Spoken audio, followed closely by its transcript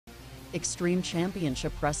Extreme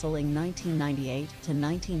Championship Wrestling 1998 to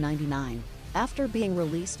 1999. After being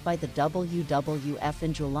released by the WWF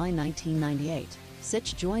in July 1998,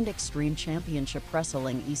 Sytch joined Extreme Championship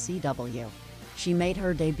Wrestling (ECW). She made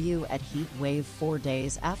her debut at Heat Wave 4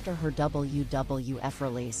 days after her WWF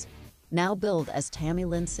release. Now billed as Tammy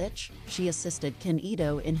Lynn Sytch, she assisted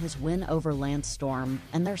Candido in his win over Lance Storm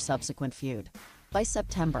and their subsequent feud. By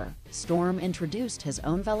September, Storm introduced his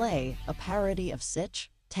own valet, a parody of Sytch,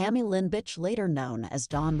 Tammy Lynn Bytch, later known as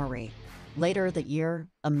Dawn Marie. Later that year,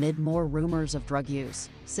 amid more rumors of drug use,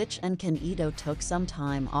 Sytch and Candido took some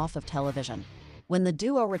time off of television. When the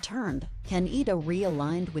duo returned, Candido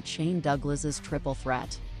realigned with Shane Douglas's Triple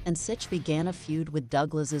Threat, and Sytch began a feud with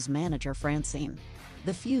Douglas's manager Francine.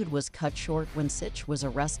 The feud was cut short when Sytch was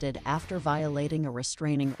arrested after violating a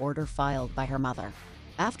restraining order filed by her mother.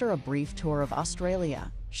 After a brief tour of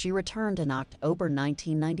Australia, she returned in October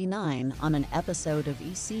 1999 on an episode of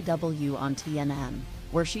ECW on TNN,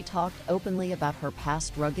 where she talked openly about her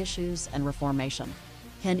past drug issues and reformation.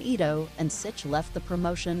 Candido and Sytch left the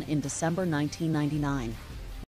promotion in December 1999.